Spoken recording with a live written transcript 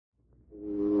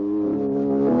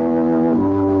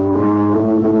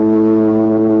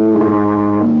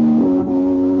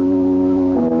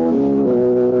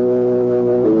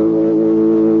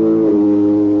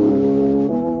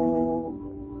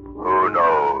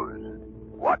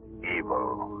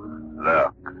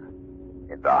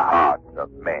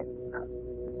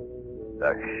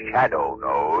shadow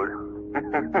knows.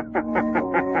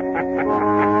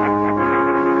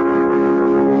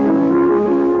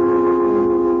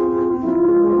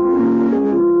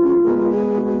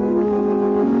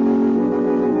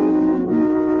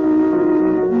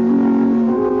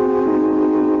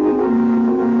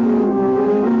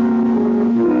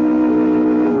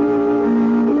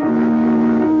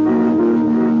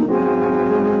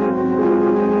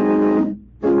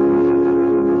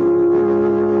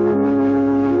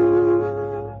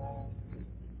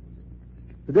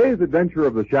 Today's adventure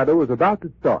of the Shadow is about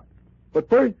to start. But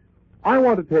first, I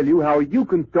want to tell you how you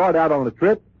can start out on a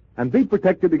trip and be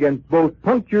protected against both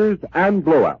punctures and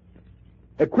blowouts.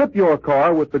 Equip your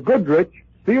car with the Goodrich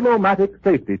Seal-O-Matic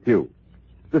Safety Tube,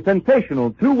 the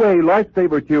sensational two-way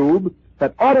lifesaver tube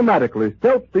that automatically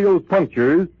self-seals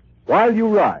punctures while you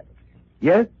ride.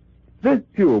 Yes, this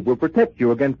tube will protect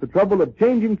you against the trouble of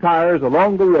changing tires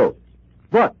along the road.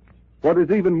 But what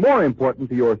is even more important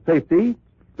to your safety,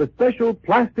 the special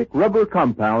plastic rubber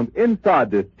compound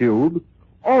inside this tube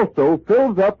also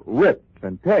fills up rips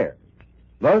and tears.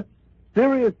 Thus,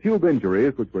 serious tube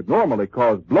injuries which would normally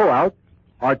cause blowouts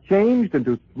are changed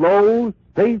into slow,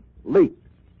 safe leaks.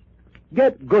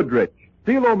 Get Goodrich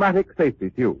Seal-O-Matic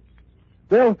Safety Tubes.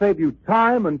 They'll save you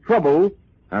time and trouble,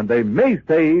 and they may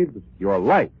save your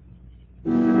life.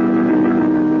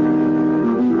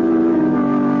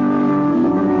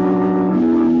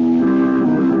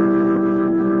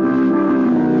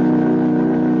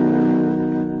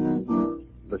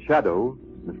 Shadow,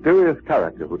 mysterious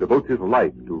character who devotes his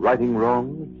life to righting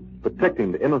wrongs,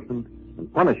 protecting the innocent,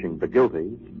 and punishing the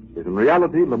guilty, is in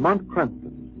reality Lamont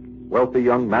Cranston, wealthy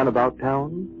young man about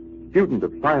town, student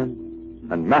of science,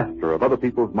 and master of other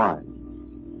people's minds.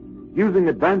 Using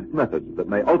advanced methods that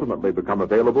may ultimately become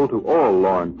available to all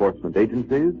law enforcement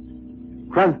agencies,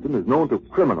 Cranston is known to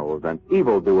criminals and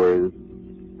evildoers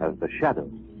as the Shadow.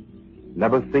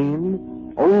 Never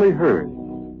seen, only heard,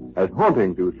 as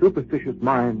haunting to superstitious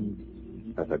minds,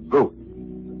 as a ghost,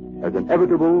 as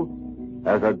inevitable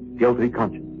as a guilty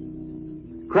conscience.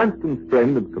 Cranston's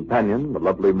friend and companion, the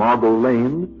lovely Margo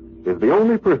Lane, is the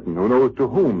only person who knows to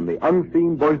whom the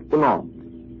unseen voice belongs.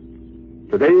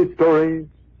 Today's story,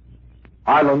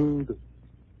 Island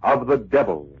of the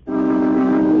Devil.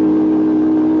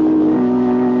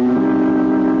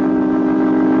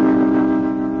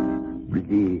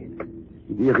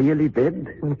 Is he really dead?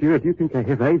 Monsieur, do you think I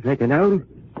have eyes like an owl?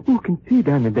 Who can see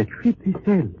down in that filthy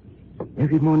cell?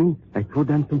 Every morning, I throw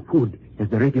down some food, as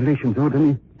the regulations order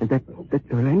me, and that's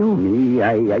all I know. Me,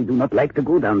 I do not like to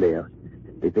go down there.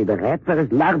 They say the rats are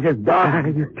as large as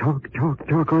dogs. You talk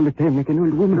all the time like an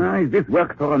old woman. Is this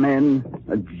work for a man?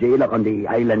 A jailer on the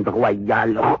Island Royal.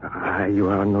 You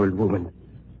are an old woman.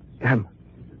 Come,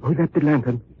 hold up the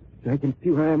lantern, so I can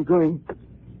see where I'm going.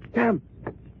 Come.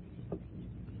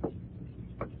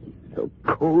 So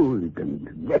cold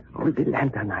and wet. Hold the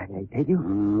lantern, I tell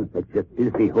you. Such a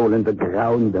filthy hole in the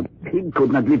ground. A pig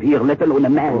could not live here, let alone a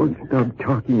man. Oh, stop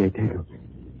talking, I tell you.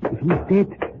 If he's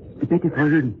dead, the better for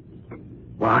him.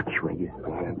 Watch where you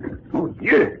stand. Oh,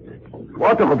 Dieu!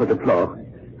 Water over the floor.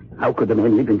 How could a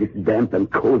man live in this damp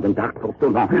and cold and dark for so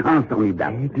long? Answer me that.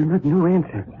 I do not know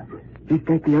answer. Just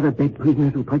like the other bad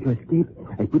prisoners who tried to escape,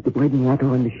 I put the bread and water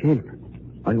on the shelf.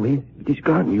 Always, it is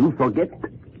gone. You forget?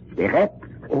 The rats?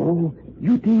 Oh,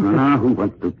 you think... Who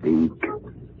wants to think?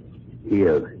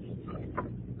 Here.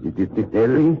 Is this the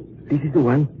cell? This is the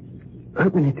one.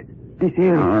 Open it. This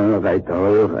here. All right.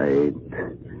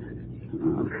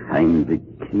 Find the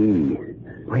key.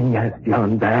 When you're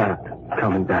beyond that,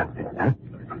 Commandant, huh?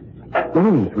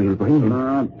 Bones will bring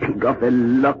him. Pig off the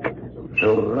lock.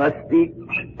 So rusty.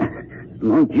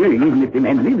 Mon Dieu, even if the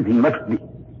man lives, he must be...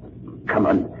 Come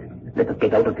on. Let us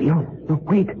get out of here. No,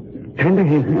 wait. Turn the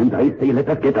hand. And I say, let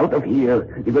us get out of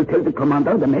here. You will tell the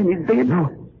commander the man is dead.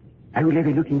 No. I will have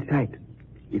a look inside.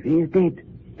 If he is dead,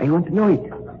 I want to know it.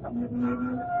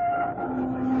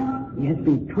 He has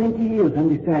been 20 years on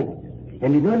the side.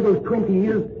 And in all those 20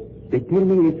 years, they tell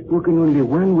me it's spoken only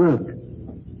one word.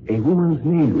 A woman's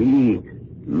name. Oui.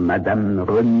 Madame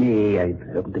Renée. I've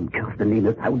heard them curse the name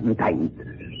 1,000 times.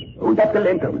 Hold up the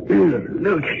lantern.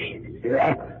 Look.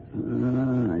 Rats.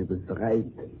 I was right.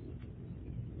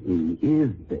 He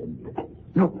is dead.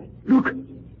 No, look.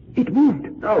 It moved.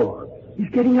 No. He's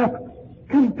getting up.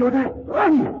 Come, Toda.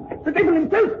 Run! The devil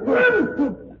himself!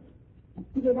 Run!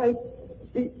 To the right.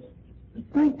 He's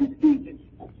trying to speak.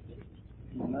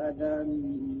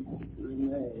 Madame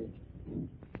Renée.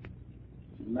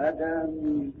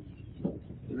 Madame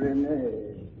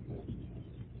Renée.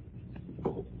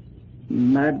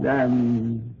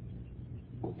 Madame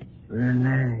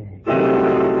Renée.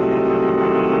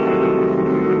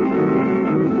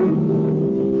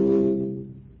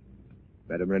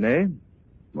 Madame Renee,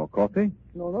 more coffee?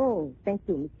 No. Thank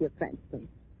you, Monsieur Cranston.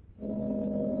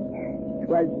 It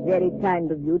was very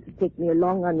kind of you to take me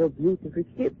along on your beautiful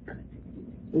ship.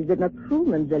 Is it not true,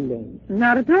 Mademoiselle Lane?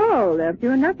 Not at all. There are few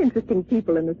enough interesting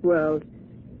people in this world.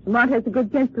 Lamont has a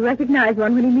good chance to recognize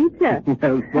one when he meets her.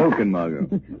 Well spoken,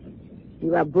 Margot.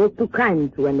 You are both too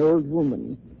kind to an old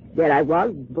woman. There I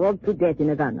was, bored to death in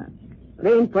Havana,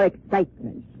 praying for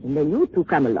excitement, and then you two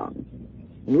come along.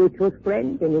 A mutual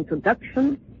friend, an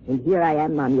introduction, and here I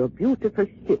am on your beautiful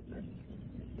ship,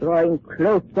 drawing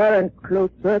closer and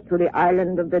closer to the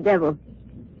island of the devil.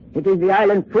 It is the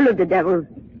island full of the devils.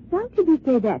 Why should you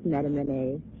say that, Madame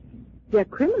Renee? They're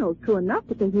criminals, true enough,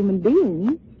 but they're human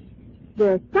beings.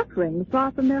 They're suffering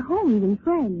far from their homes and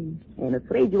friends. I'm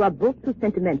afraid you are both too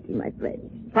sentimental, my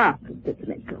friend. Far too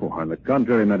sentimental. Oh, on the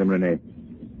contrary, Madame Renee.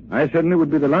 I certainly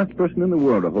would be the last person in the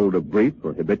world to hold a brief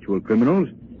for habitual criminals.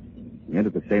 Yet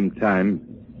at the same time,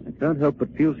 I can't help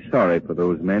but feel sorry for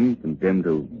those men condemned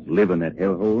to live in that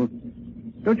hellhole.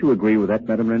 Don't you agree with that,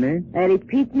 Madame Renee? I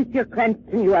repeat, Monsieur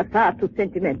Cranston, you are far too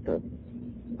sentimental.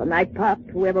 For my part,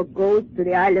 whoever goes to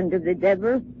the island of the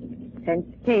devil can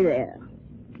stay there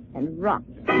and rot.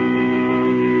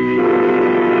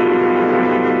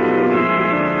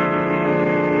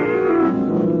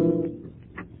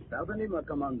 Pardonnez-moi,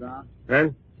 Commandant.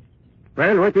 Well,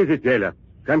 what is it, jailer?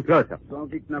 Come closer.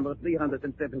 Convict number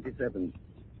 377.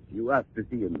 You asked to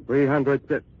see him.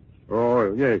 300...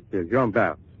 Oh, yes, Jean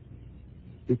Bart.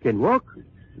 He can walk?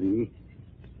 Oui.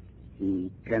 He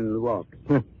can walk.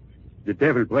 The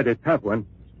devil bred a tough one.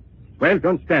 Well,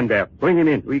 don't stand there. Bring him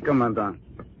in. Oui, Commandant.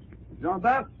 Jean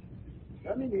Bart,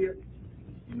 come in here.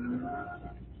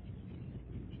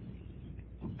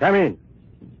 Come in.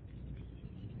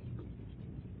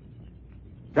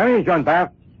 Come in, Jean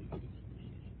Bart.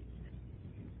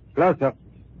 Closer.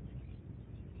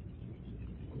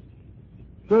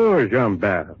 So, Jean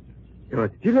Bart,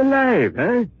 you're still alive,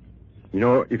 huh? You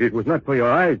know, if it was not for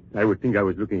your eyes, I would think I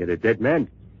was looking at a dead man.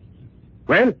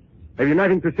 Well, have you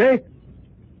nothing to say?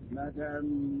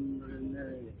 Madame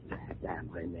Renee. Madame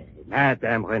Renee.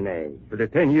 Madame Renee. For the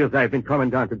 10 years I've been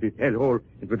commandant of this hellhole,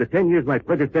 and for the 10 years my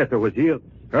predecessor was here,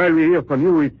 all we hear from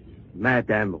you is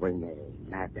Madame Renee.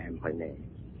 Madame Renee.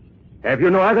 Have you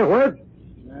no other words?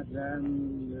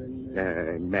 Madame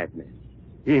Renee. Madness.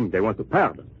 Him, they want to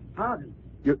pardon. Pardon?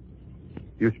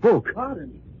 You spoke.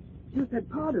 Pardon? You said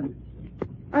pardon.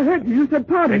 I heard you. You said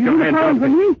pardon. Take your hands off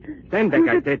me. Stand back,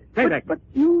 I said. Stand back. But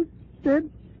you said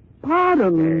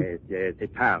pardon. Yes, a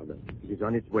pardon. It is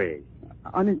on its way.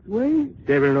 On its way?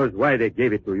 Devil knows why they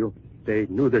gave it to you. They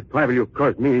knew the trouble you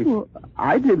caused me. Well,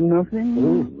 I did nothing.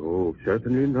 Oh, no,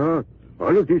 certainly not.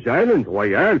 All of these islands,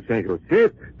 Royal, Saint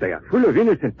Joseph, they are full of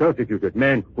innocent, persecuted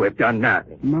men who have done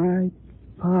nothing. My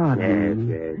pardon.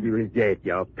 Yes, you will get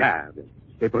your pardon.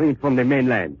 They bring it from the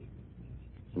mainland.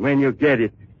 When you get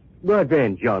it, go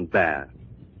then, Jean Bart.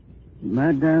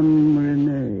 Madame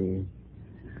Renee,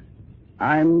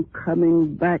 I'm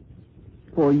coming back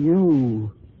for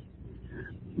you.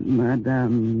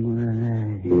 Madame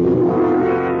Renee.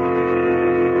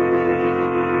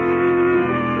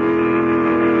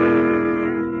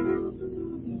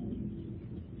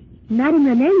 Madame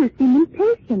Renee, you seem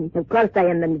impatient. Of course I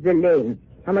am, Mademoiselle Lane.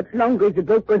 How much longer is the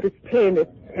boat going to stay in this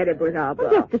terrible harbor?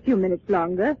 Just a few minutes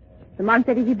longer. Lamont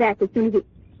said he'd be back as soon as he...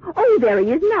 Oh, there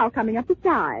he is now, coming up the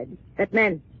side. That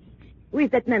man. Who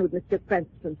is that man with Mr.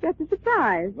 Cranston? Just a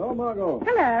surprise. Oh, Margot.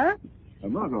 Hello.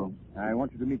 Margot, I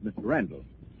want you to meet Mr. Randall.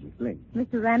 Miss Lane.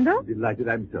 Mr. Randall? Delighted,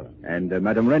 I'm sure. And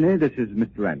Madame Renee, this is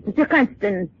Mr. Randall. Mr.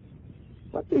 Cranston.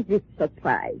 What is this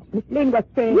surprise? Miss Lane was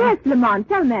saying... Yes, Lamont,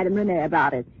 tell Madame Renee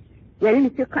about it. Well,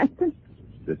 Mr. Cranston?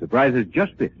 The surprise is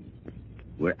just this.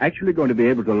 We're actually going to be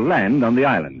able to land on the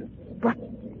island. What?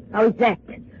 How is that?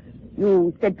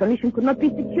 You said permission could not be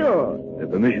secured. The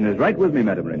permission is right with me,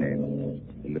 Madame Renee.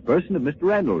 In the person of Mr.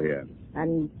 Randall here.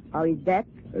 And how is that?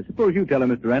 Suppose you tell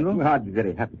him, Mr. Randall. I'd be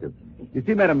very happy to. You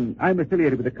see, madam, I'm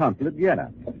affiliated with the consul at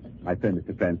Vienna. I phoned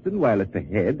Mr. Cranston wireless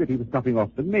ahead that he was stopping off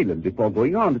the mainland before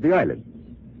going on to the island.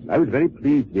 I was very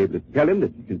pleased to be able to tell him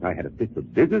that since I had a bit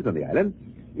of business on the island,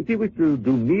 if he wished to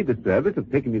do me the service of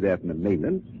taking me there from the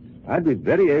mainland, I'd be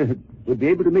would be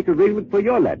able to make arrangements for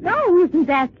your lad. Oh, isn't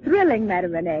that thrilling,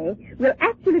 Madame Renee? We'll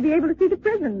actually be able to see the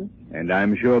prison. And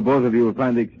I'm sure both of you will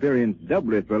find the experience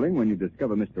doubly thrilling when you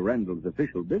discover Mr. Randall's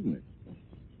official business.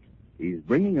 He's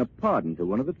bringing a pardon to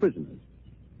one of the prisoners,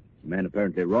 a man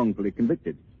apparently wrongfully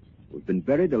convicted, who's been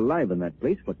buried alive in that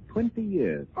place for 20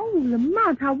 years. Oh,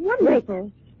 Lamont, how wonderful.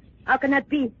 Wait. How can that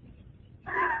be?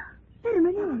 Madame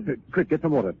Renee. Quick, get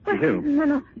some water.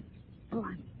 No. Go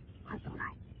on. That's all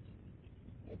right.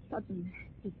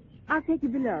 I'll take you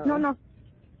below. No.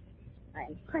 I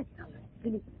am quite all right,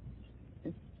 believe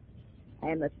me. I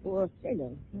am a poor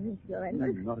fellow, Monsieur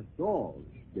Randall. Not at all.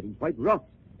 It's getting quite rough.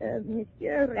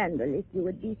 Monsieur Randall, if you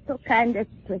would be so kind as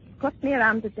to escort me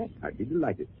around the deck. I'd be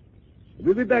delighted.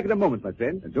 We'll be back in a moment, my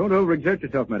friend. And don't overexert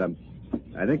yourself, madam.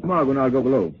 I think Margo and I'll go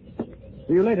below.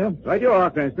 See you later. Right you are,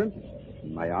 Cranston.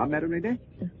 My arm, Madame Rene?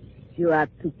 You are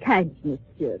too kind,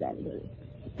 Monsieur Randall.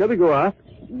 Shall we go aft?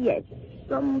 Yes,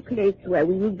 some place where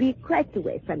we will be quite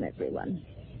away from everyone.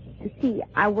 You see,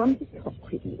 I want to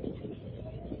talk with you.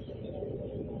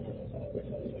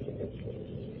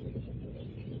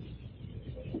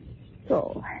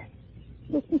 So,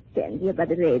 let me stand here by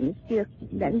the rail, Monsieur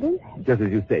Randall. Just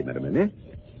as you say, Madame Rene.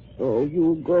 So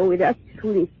you go with us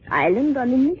to this island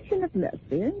on a mission of mercy,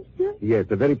 monsieur? Yes,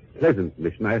 a very pleasant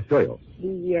mission, I assure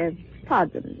you.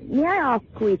 Pardon, may I ask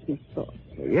who it is for?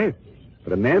 Yes,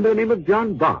 for a man by the name of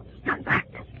John Bart. John Bart.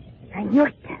 I knew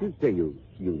it. You say you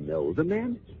know the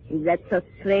man? Is that so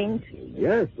strange?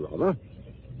 Yes, rather.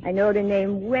 I know the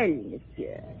name well,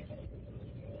 monsieur.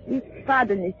 This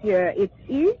pardon, monsieur, it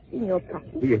is in your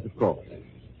pocket? Yes, of course.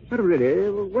 But really,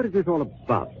 what is this all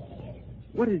about?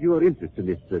 What is your interest in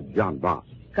this John Bart?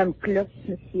 Come close,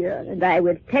 monsieur, and I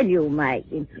will tell you my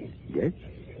interest. Yes?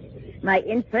 My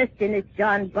interest in this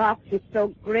John Bart is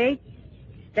so great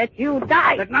that you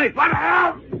die. That knife, what?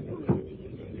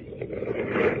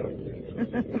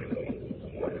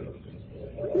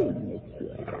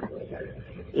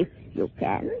 If you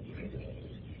can.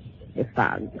 The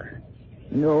fog.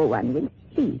 No one will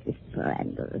see this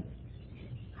Randall.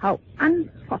 How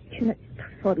unfortunate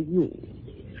for you,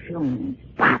 John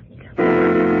Bart.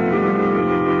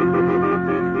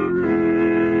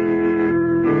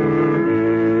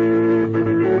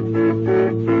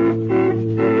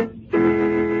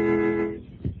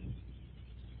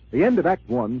 The end of Act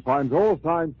One finds all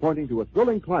signs pointing to a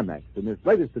thrilling climax in this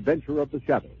latest adventure of the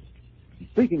Shadow.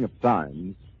 Speaking of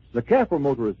signs, the careful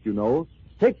motorist, you know,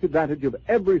 takes advantage of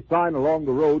every sign along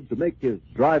the road to make his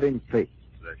driving safe.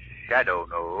 The Shadow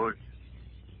knows.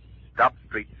 Stop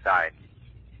street signs,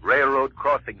 railroad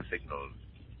crossing signals,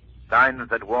 signs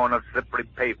that warn of slippery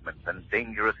pavements and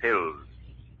dangerous hills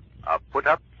are put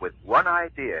up with one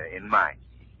idea in mind: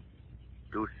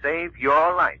 to save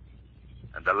your life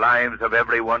and the lives of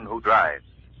everyone who drives.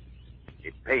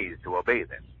 It pays to obey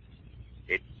them.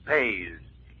 It pays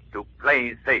to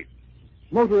play safe.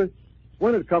 Motorists,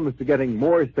 when it comes to getting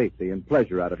more safety and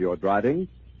pleasure out of your driving,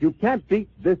 you can't beat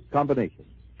this combination.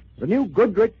 The new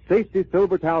Goodrich Safety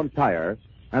Silvertown Tire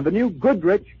and the new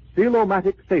Goodrich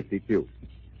Seal-O-Matic Safety Tube.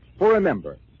 For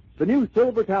remember, the new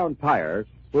Silvertown Tire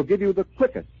will give you the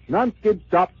quickest non-skid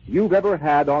stops you've ever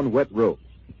had on wet roads.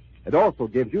 It also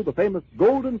gives you the famous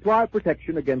golden ply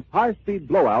protection against high-speed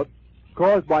blowouts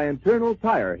caused by internal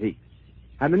tire heat.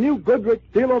 And the new Goodrich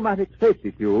Seal-O-Matic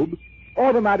Safety Tube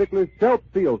automatically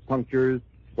self-seals punctures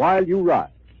while you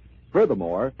ride.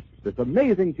 Furthermore, this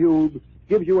amazing tube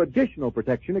gives you additional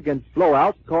protection against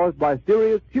blowouts caused by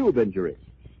serious tube injuries.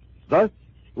 Thus,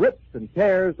 rips and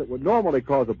tears that would normally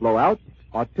cause a blowout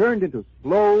are turned into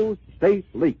slow, safe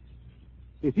leaks.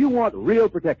 If you want real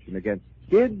protection against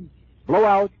skids,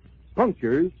 blowouts,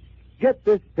 punctures, get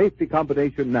this safety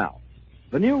combination now.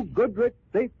 The new Goodrich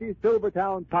Safety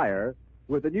Silvertown Tire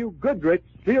with the new Goodrich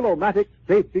Seal-O-Matic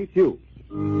Safety Tube.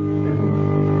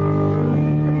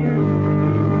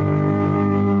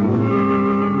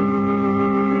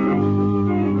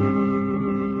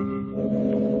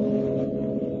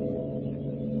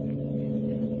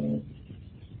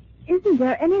 Isn't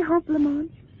there any hope,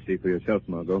 Lamont? See for yourself,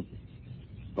 Margot.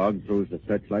 Fog throws the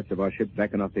searchlights of our ship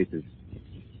back in our faces.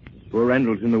 Poor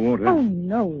Randall's in the water. Oh,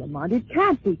 no, Lamont. It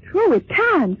can't be true. It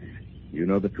can't. You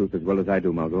know the truth as well as I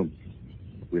do, Margot.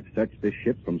 We've searched this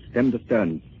ship from stem to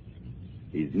stern.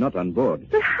 He's not on board.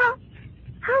 But how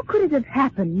could it have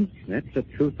happened? That's a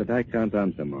truth that I can't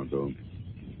answer, Margot.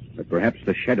 But perhaps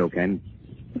the Shadow can.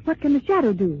 But what can the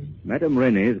Shadow do? Madame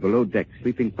Rene is below deck,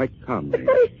 sleeping quite calmly. But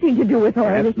what has she to do with all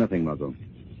Perhaps this? nothing, Margot.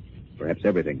 Perhaps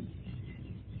everything.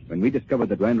 When we discovered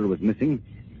that Randall was missing,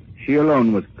 she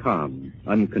alone was calm,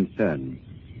 unconcerned.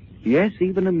 Yes,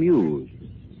 even amused.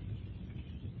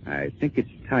 I think it's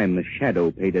time the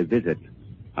Shadow paid a visit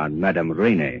on Madame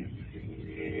Rene.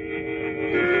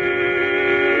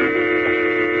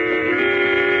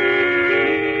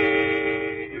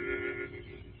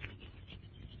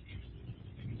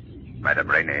 Madame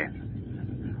Rene.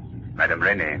 Madame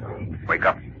Rene, wake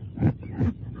up.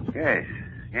 Yes.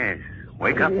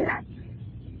 Wake up.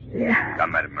 Yeah.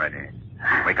 Come, Madame Rene.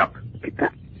 Wake up.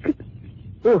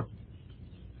 Oh,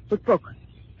 who spoke?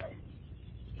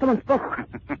 Someone spoke.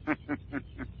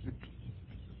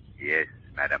 Yes,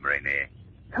 Madame Rene.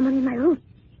 Someone in my room.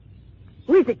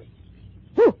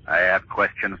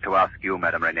 you,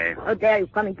 Madame Rene. How dare you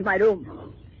come into my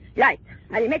room? Light.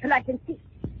 I will make a light and see.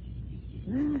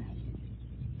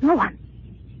 No one.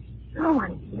 No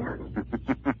one here.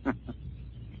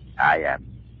 I am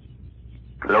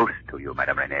close to you,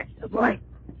 Madame Rene. The boy.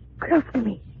 Close to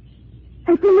me.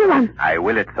 I see no one. I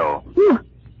will it so. You.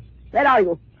 Where are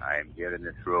you? I am here in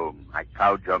this room. I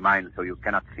cloud your mind so you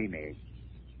cannot see me.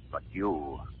 But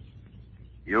you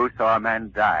saw a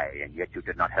man die, and yet you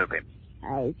did not help him.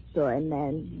 I saw a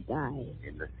man die.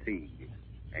 In the sea.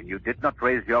 And you did not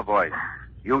raise your voice.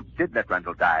 You did let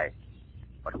Randall die.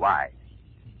 But why?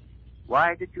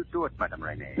 Why did you do it, Madame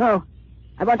Rene? No.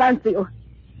 I won't answer you.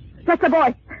 Just a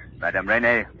voice. Madame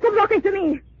Rene. Stop talking to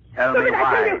me. Tell me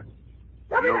why.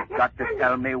 You've got to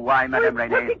tell me why, Madame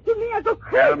Rene.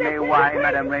 Tell me why,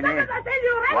 Madame Rene.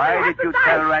 Why did you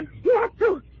tell Randall? He had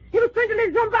to. He was trying to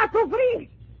let Jean Bart go free.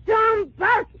 Jean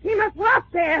Bart, he must rot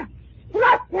there.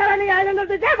 Rot there on the island of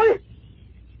the devil.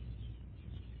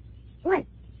 Wait.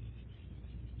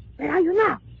 Where are you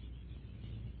now?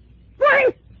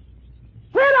 Wait!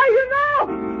 Where are you now?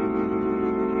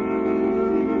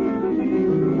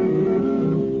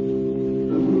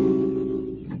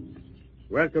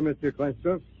 Welcome, Monsieur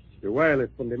Cranston. The wireless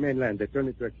from the mainland. They told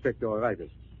me to expect your arrival.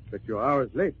 But you're hours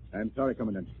late. I'm sorry,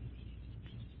 Commandant.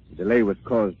 The delay was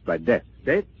caused by death.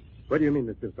 Death? What do you mean,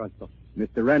 Mr. Cranston?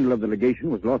 Mr. Randall of the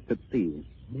legation was lost at sea.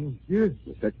 Monsieur.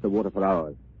 We searched the water for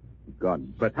hours. He's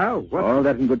gone. But how? What? All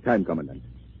that in good time, Commandant.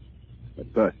 But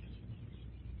first,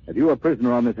 have you a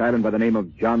prisoner on this island by the name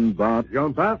of John Bart?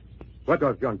 Jean Bart? What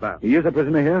of Jean Bart? He is a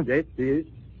prisoner here? Yes, he is.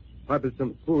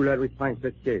 Troublesome fool that refines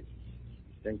that case.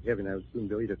 Thank heaven I will soon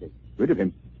be rid of him. Rid of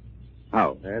him?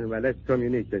 How? And my last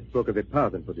communique, they spoke of a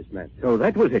pardon for this man. So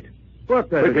that was it. What?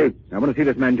 Quickly, I want to see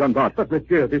this man, John Bart. But,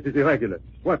 monsieur, this is irregular.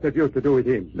 What have you to do with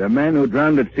him? The man who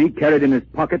drowned at sea carried in his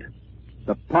pocket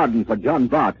the pardon for John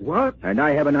Bart. What? And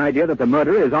I have an idea that the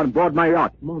murderer is on board my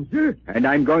yacht. Mon Dieu. And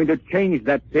I'm going to change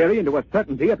that theory into a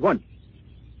certainty at once.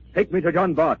 Take me to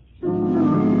John Bart. Come,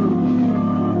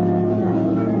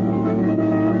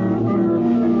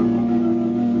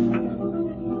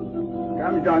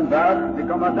 John Bart. The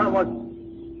commandant was...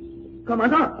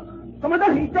 Commandant!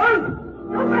 Commandant, he's gone!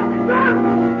 Jean Bart, he's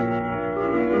gone!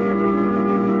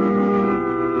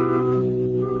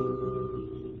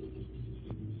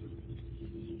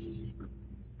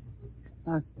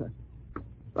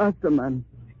 Faster, man.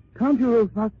 Can't you row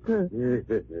faster?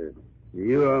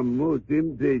 You are most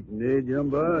impatient, eh, John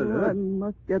Bart? Oh, I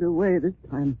must get away this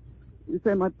time. You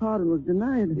say my pardon was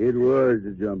denied. It was,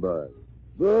 John Bart.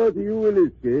 But you will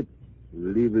escape.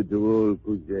 Leave it to old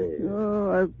Couchet.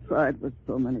 Oh, I've tried for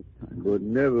so many times. But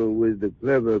never with the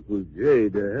clever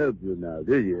Couchet to help you now,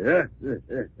 did you, huh?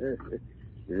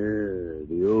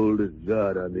 The oldest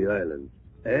guard on the island.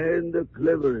 And the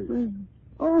cleverest.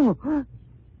 Oh,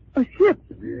 a ship.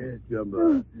 Yes, John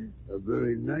Bart. A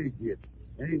very nice ship.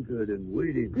 Anchored and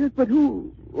waiting. Yes, but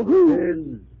who?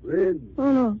 Friends.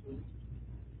 Oh, no.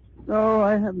 No,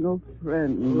 I have no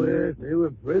friends. Oh, yes, they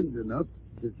were friends enough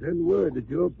to send word that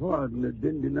your pardon had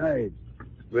been denied.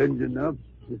 Friends enough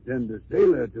to send a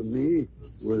sailor to me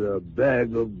with a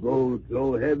bag of gold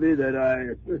so heavy that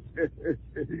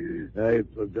I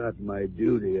forgot my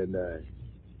duty, and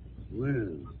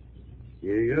well,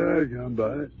 here you are, Jean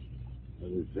Bart.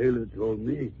 The sailor told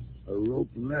me a rope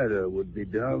ladder would be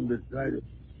down the side of...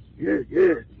 Yes,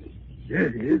 there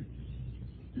it is.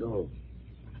 So,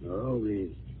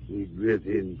 we drift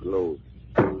in close.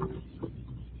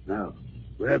 Now,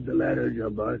 grab the ladder,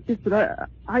 Jean Bart. Yes, but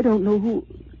I don't know who...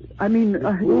 I mean...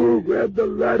 Grab the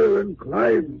ladder and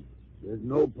climb. There's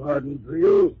no pardon for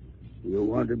you. You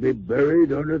want to be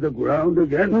buried under the ground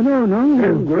again? No.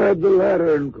 Then grab the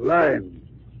ladder and climb.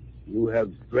 You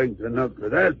have strength enough for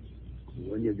that.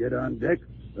 When you get on deck,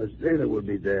 a sailor will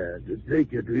be there to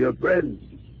take you to your friends.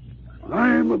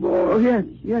 Climb aboard. Oh,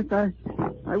 yes, I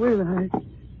will.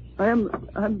 I'm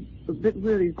a bit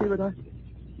weary, see, but I'll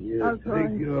try.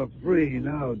 Think you're free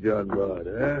now, John Bart,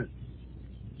 huh?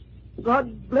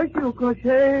 God bless you,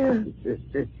 Crochet.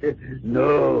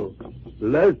 No.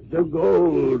 Bless the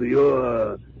gold,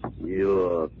 your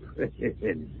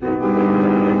friend.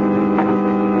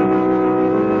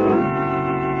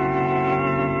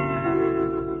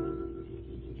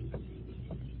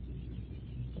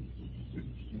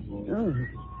 Oh,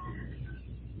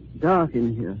 dark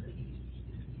in here.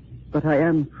 But I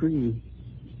am free.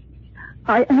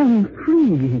 I am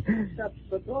free. Shut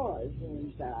the doors,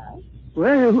 Jean.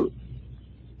 Well,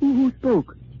 who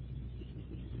spoke?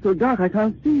 So dark I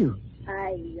can't see you.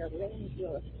 I arrange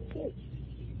your escape.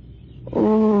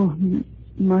 Oh,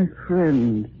 my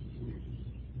friend.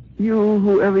 You,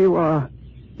 whoever you are,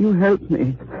 you helped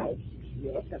me. I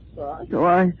Yes, of course. So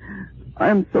I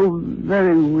am so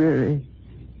very weary.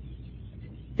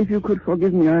 If you could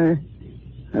forgive me,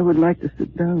 I would like to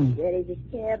sit down. There is a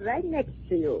chair right next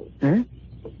to you. Eh?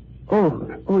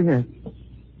 Oh, yes.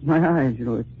 My eyes, you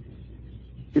know.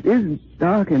 It is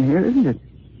dark in here, isn't it?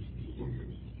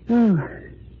 Oh,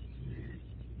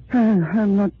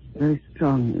 I'm not very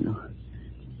strong, you know.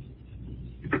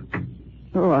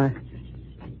 Oh,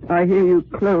 I hear you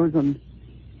close and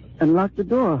lock the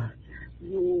door.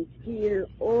 You feel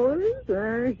old,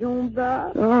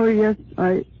 Jean-Bart? Oh, yes,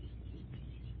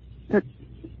 That's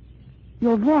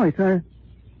your voice.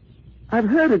 I've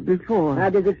heard it before. How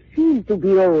does it feel to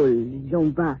be old,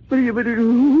 Jean-Bart? But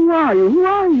who are you? Who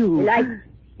are you? Like,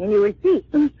 and you will see.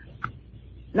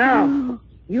 Now,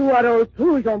 you are old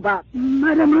too, Jean-Bart.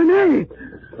 Madame Renee!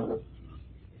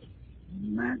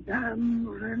 Madame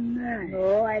Renee.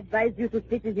 Oh, I advise you to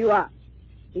sit as you are.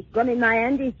 This gun in my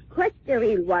hand is quite a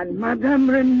real one. Madame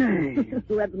Renee.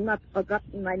 You have not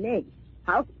forgotten my name.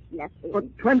 How laughing. For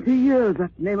 20 years,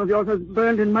 that name of yours has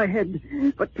burned in my head.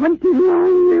 For 20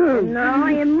 long years. No,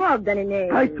 I am more than a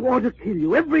name. I swore to kill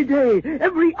you every day,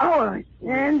 every hour.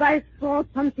 And I saw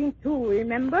something too,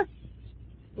 remember?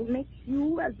 To make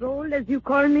you as old as you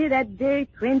called me that day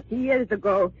 20 years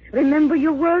ago. Remember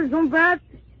your words, Jean-Bart?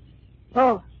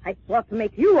 Oh, I swore to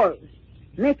make you old.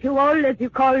 Make you old as you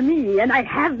call me, and I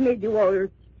have made you old.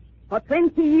 For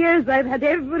 20 years, I've had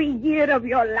every year of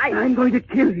your life. I'm going to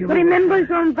kill you. Remember,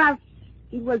 Jean-Bart?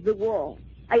 It was the war.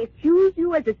 I accused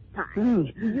you as a spy. Hmm.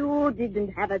 You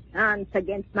didn't have a chance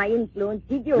against my influence,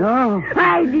 did you? No.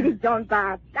 I did it,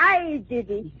 Jean-Bart. I did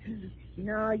it.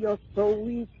 Now you're so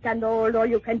weak and old, all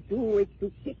you can do is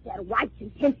to sit there white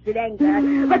and tense with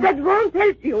anger. But that won't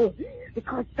help you,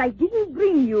 because I didn't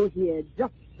bring you here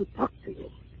just to talk to you.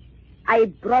 I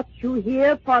brought you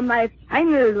here for my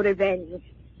final revenge.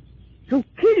 To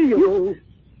kill you.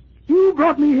 You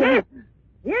brought me here.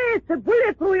 Yes, a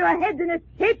bullet through your head and a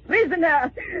state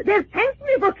prisoner. They'll thank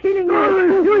me for killing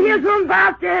you. You hear,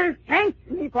 Jean-Bart? They'll thank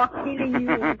me for killing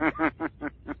you.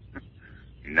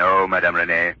 No, Madame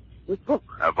Renee. Who spoke?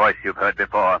 A voice you've heard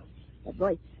before. That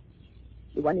voice.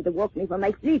 You wanted to woke me from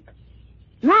my sleep.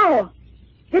 No,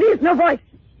 there is no voice.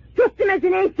 Just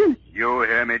imagination. You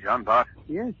hear me, Jean-Bart?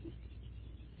 Yes.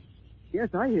 Yes,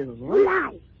 I hear a voice. You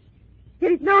lie.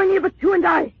 There is no one here but you and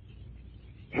I.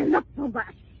 Stand up,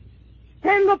 Jean-Bart.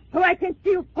 Stand up so I can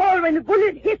see you fall when the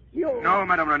bullet hits you. No,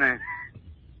 Madame Renee.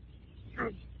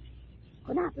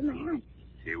 Hold out in my hand.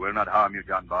 She will not harm you,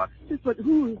 Jean-Bart. Yes, but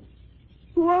who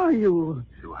are you?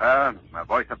 To her, a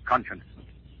voice of conscience.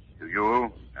 To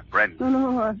you, a friend.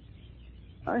 No,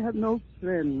 I have no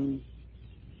friends.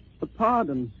 A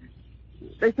pardon.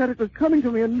 They said it was coming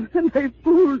to me, and they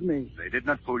fooled me. They did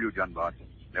not fool you, Jean-Bart.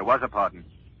 There was a pardon.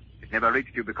 It never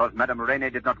reached you because Madame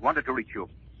Renee did not want it to reach you.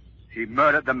 She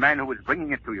murdered the man who was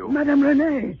bringing it to you. Madame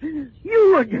Renee,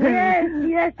 you again.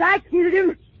 Yes, I killed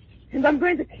him. And I'm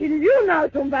going to kill you now,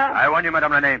 Jean-Bart. I warn you,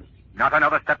 Madame Renee. Not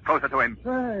another step closer to him.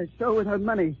 Right, so with her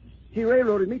money, she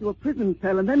railroaded me to a prison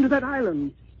cell and then to that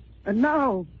island. And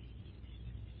now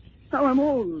I'm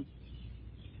old.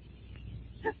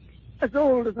 As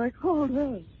old as I called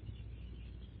her.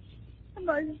 And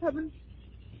I haven't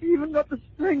even got the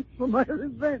strength for my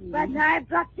revenge. But I've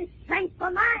got the strength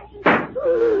for mine.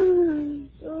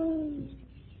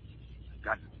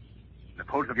 Gun. The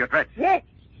folds of your dress.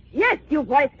 Yes, you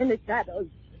voice in the shadows.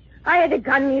 I had a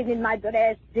gun hidden in my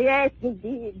dress. Yes,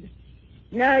 indeed.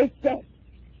 Now it's dead.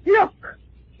 Look,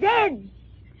 dead.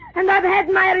 And I've had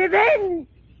my revenge.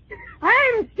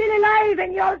 I'm still alive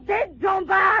and you're dead,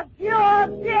 Jean-Bart. You're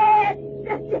dead.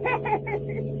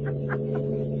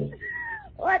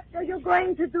 What are you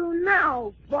going to do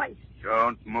now, voice?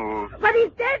 Don't move. But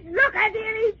he's dead. Look at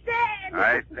him. He's dead.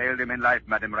 I failed him in life,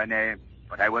 Madame Renee,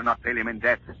 but I will not fail him in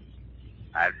death.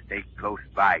 I'll stay close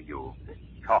by you,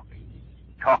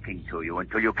 talking to you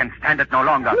until you can stand it no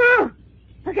longer. No.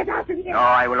 I'll get out of here. No,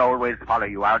 I will always follow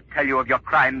you. I'll tell you of your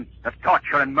crime, the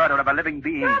torture and murder of a living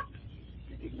being. Stop.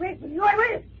 Wait for you. I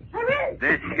will.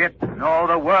 This ship, no,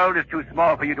 the world is too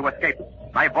small for you to escape.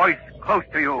 My voice close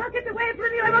to you. I'll get away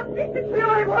from you. I won't listen to you.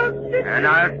 I won't listen. And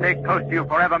I'll stay close to you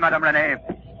forever, Madame Renee.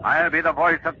 I'll be the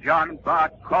voice of John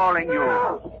Bart calling you.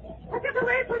 No. I'll get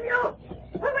away from you.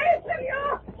 Away from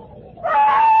you.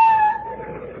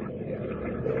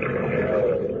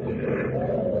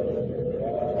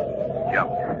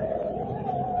 Jump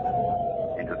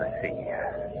into the sea.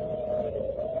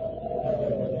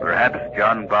 Perhaps,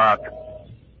 John Bart,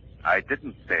 I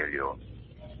didn't fail you.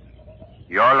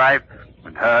 Your life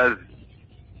and hers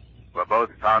were both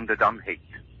founded on hate.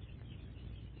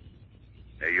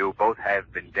 You both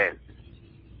have been dead.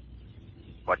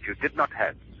 what you did not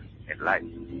have in life.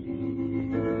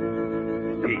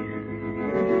 Peace.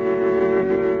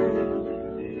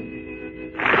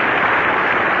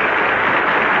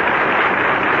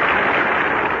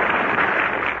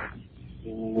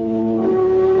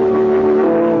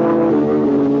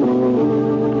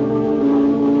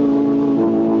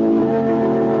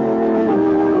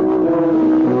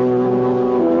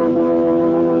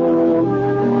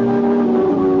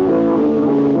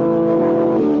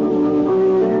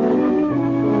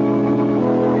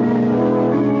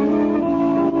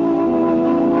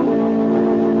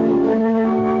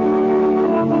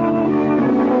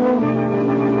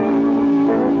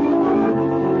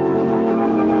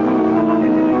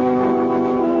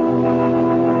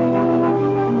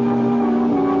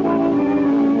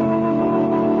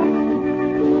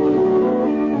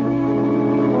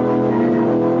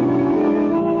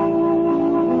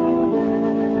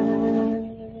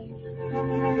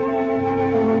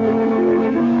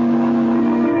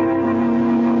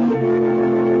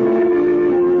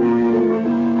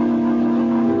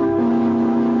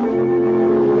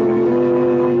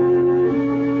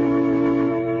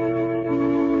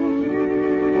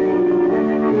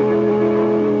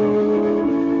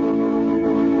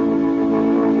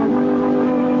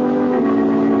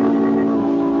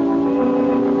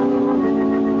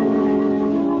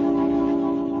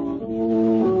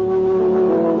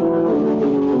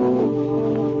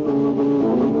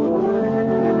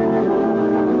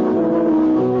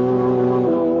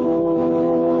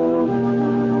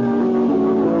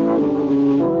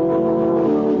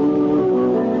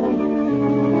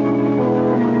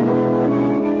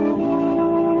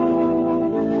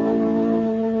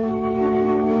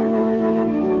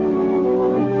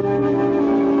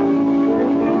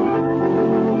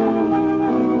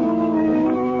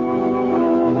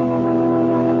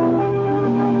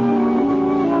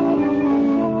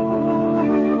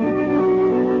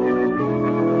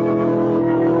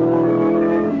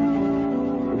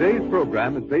 Today's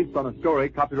program is based on a story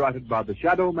copyrighted by the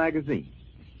Shadow magazine.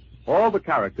 All the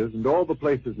characters and all the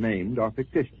places named are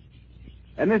fictitious.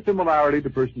 Any similarity to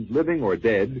persons living or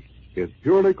dead is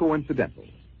purely coincidental.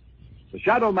 The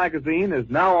Shadow magazine is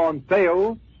now on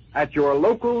sale at your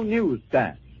local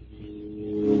newsstand.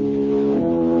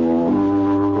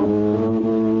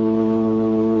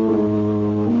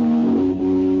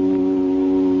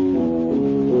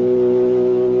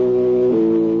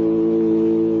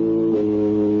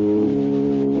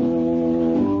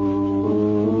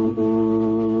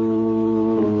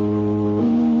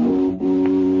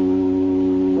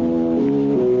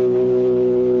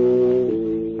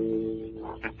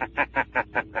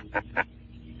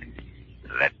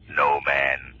 Let no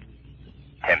man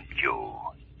tempt you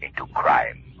into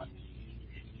crime.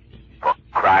 For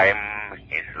crime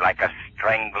is like a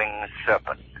strangling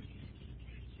serpent.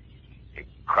 It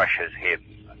crushes him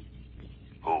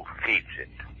who feeds it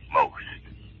most.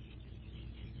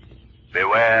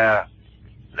 Beware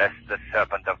lest the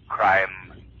serpent of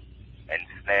crime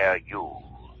ensnare you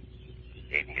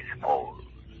in his fold.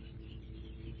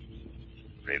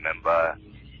 Remember,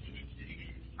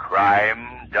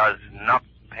 crime does not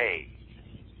pay.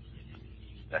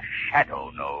 The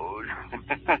Shadow knows.